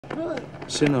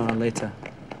Sooner or later,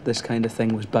 this kind of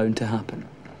thing was bound to happen.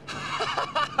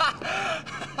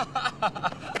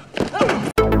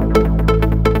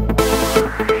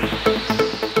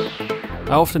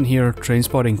 I often hear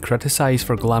Trainspotting criticised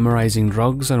for glamorising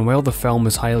drugs, and while the film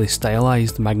is highly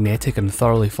stylised, magnetic and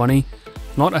thoroughly funny,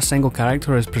 not a single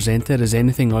character is presented as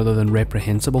anything other than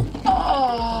reprehensible.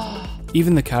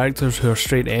 Even the characters who are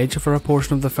straight edge for a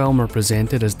portion of the film are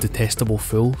presented as detestable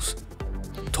fools.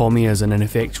 Tommy is an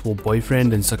ineffectual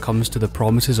boyfriend and succumbs to the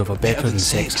promises of a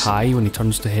better-than-sex high when he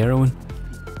turns to heroin.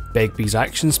 Begbie's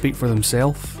actions speak for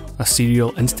themselves, a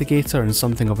serial instigator and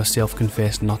something of a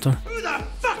self-confessed nutter. Who the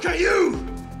fuck are you?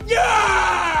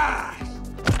 Yeah!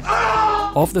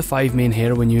 Oh! Of the 5 main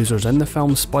heroin users in the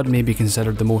film, Spud may be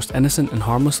considered the most innocent and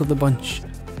harmless of the bunch.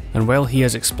 And while he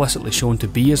is explicitly shown to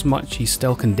be as much, he's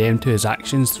still condemned to his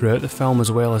actions throughout the film, as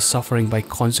well as suffering by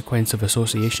consequence of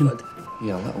association.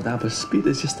 Yeah, a little dab of speed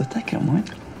is just a ticket, mate.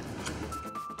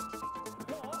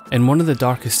 In one of the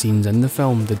darkest scenes in the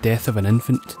film, the death of an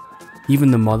infant,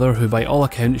 even the mother, who by all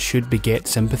accounts should beget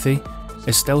sympathy,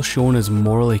 is still shown as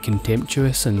morally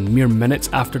contemptuous, and mere minutes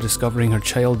after discovering her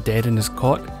child dead in his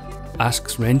cot,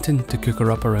 asks Renton to cook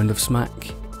her up a round of smack.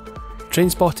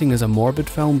 Trainspotting is a morbid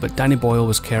film, but Danny Boyle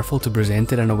was careful to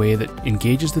present it in a way that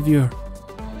engages the viewer.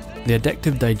 The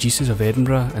addictive diegesis of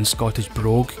Edinburgh and Scottish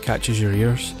brogue catches your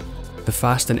ears. The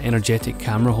fast and energetic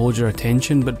camera holds your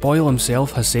attention, but Boyle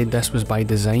himself has said this was by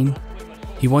design.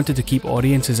 He wanted to keep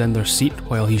audiences in their seat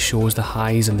while he shows the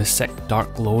highs and the sick,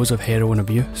 dark lows of heroin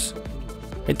abuse.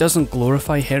 It doesn't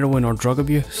glorify heroin or drug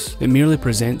abuse, it merely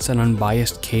presents an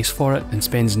unbiased case for it and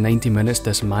spends 90 minutes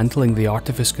dismantling the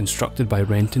artifice constructed by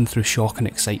Renton through shock and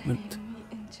excitement.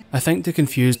 I think to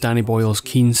confuse Danny Boyle's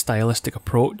keen stylistic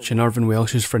approach and Irvine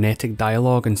Welsh's frenetic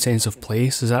dialogue and sense of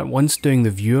place is at once doing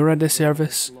the viewer a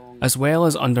disservice, as well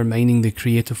as undermining the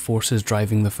creative forces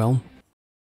driving the film.